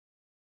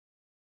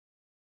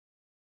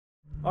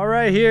All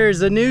right,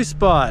 here's a new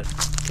spot.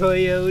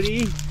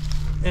 Toyoty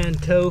and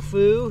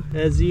Tofu,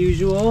 as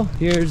usual.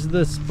 Here's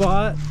the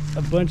spot.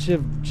 A bunch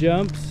of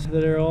jumps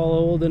that are all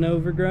old and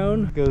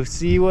overgrown. Go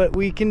see what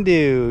we can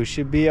do.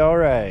 Should be all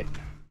right.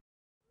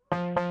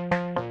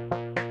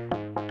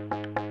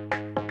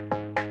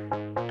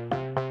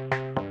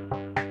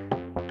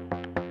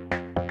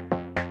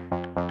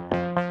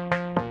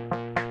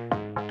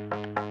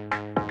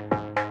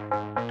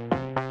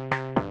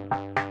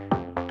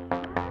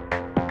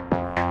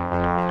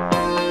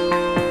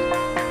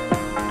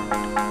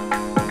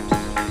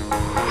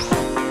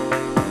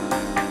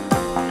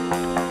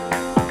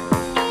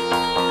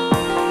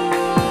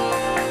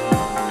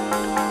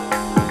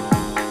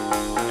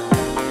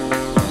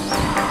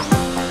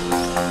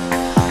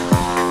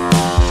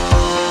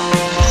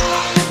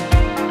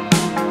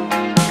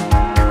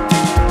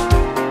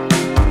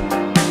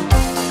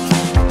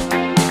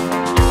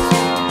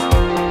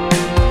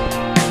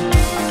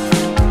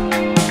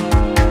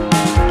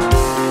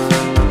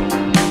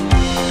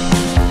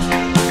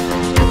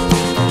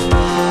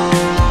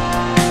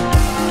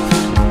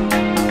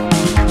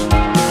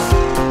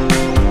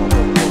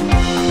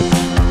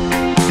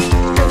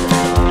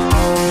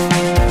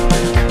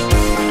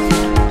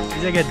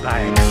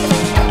 Goodbye.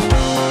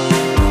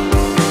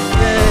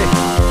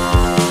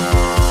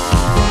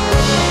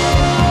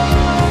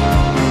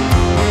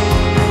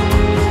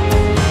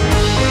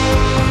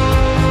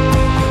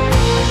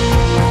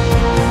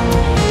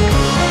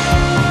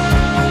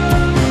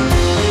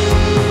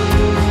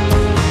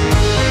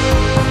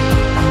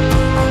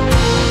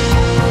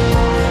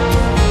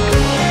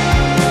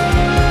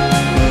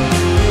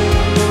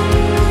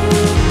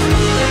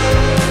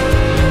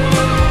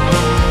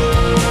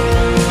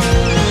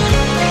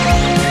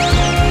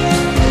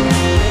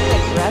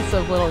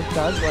 Little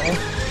guzzler.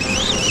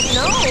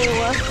 No!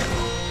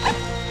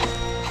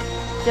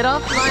 Get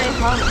off my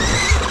hump.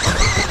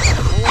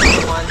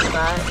 Who wants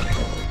that?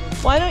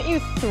 Why don't you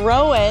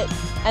throw it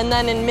and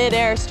then in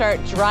midair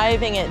start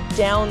driving it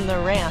down the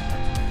ramp?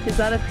 Is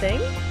that a thing?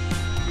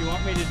 If you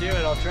want me to do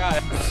it, I'll try.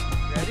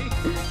 Ready?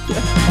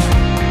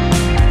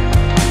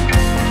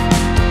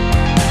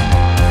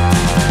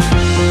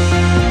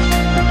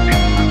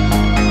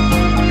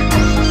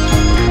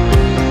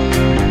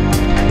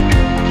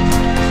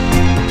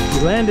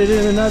 Landed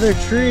in another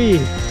tree.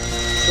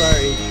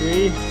 Sorry,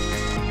 tree.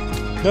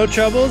 No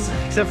troubles,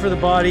 except for the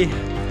body.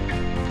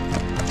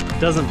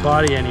 Doesn't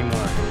body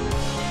anymore.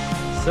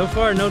 So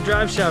far, no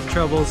drive shaft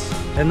troubles.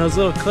 And those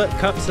little clip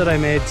cups that I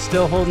made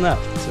still holding up.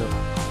 So,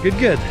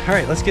 good. All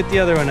right, let's get the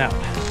other one out.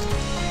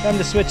 Time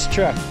to switch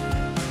truck.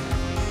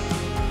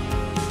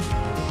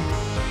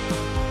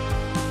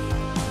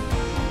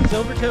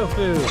 Silver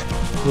Tofu.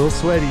 A little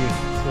sweaty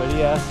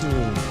ass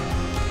moon.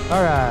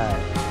 All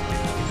right.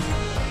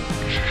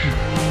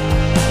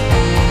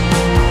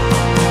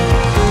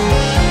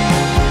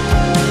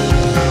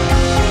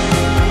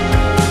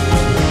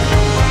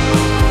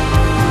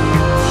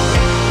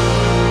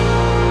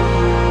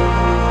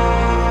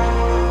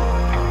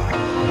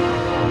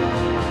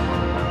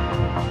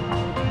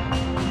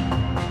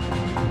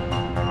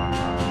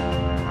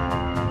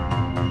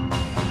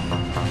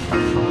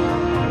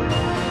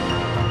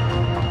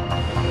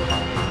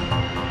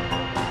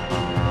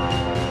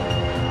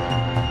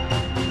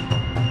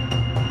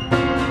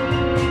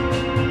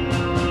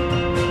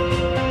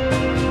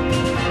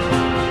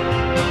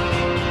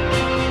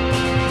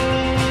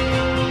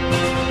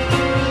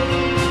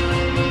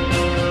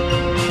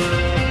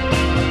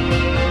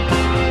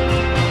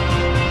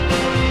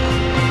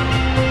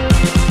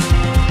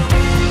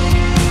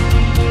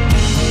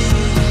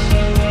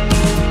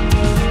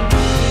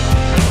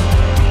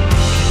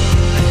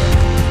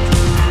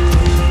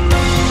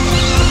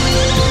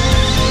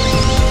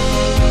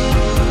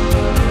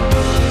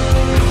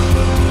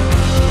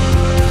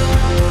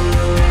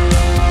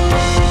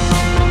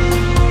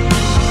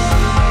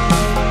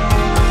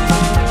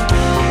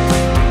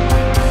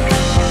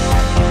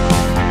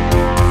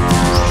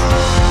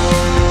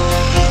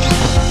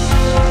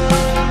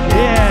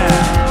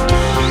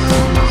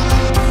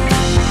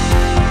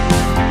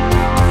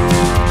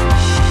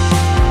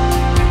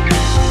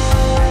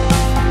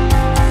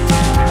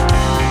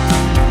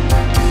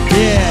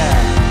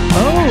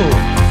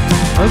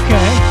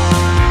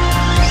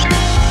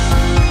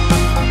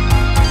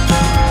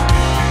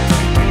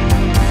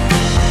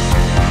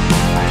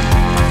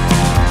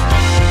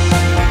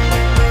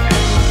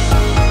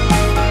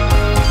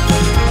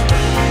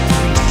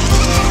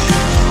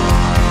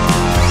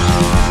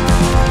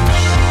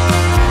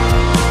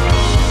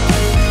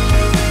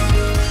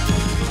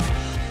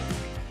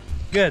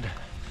 Good.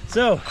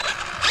 So,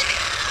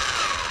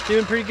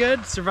 doing pretty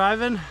good,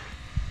 surviving.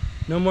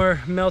 No more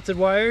melted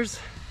wires.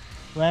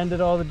 Landed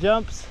all the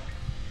jumps.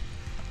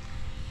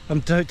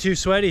 I'm too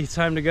sweaty,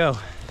 time to go.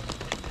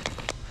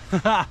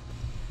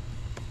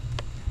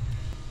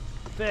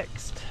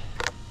 Fixed.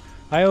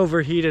 I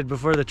overheated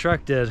before the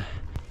truck did.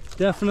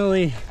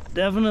 Definitely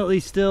Definitely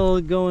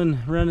still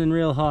running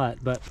real hot,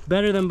 but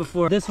better than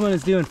before. This one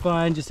is doing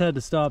fine, just had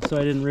to stop so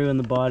I didn't ruin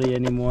the body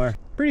anymore.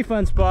 Pretty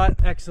fun spot,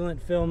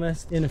 excellent fill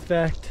mist in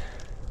effect.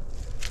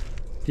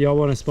 If y'all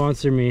want to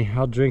sponsor me,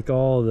 I'll drink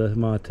all the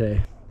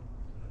mate.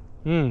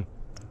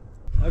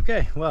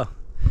 Okay, well,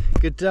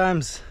 good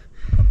times.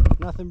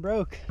 Nothing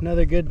broke,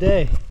 another good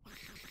day.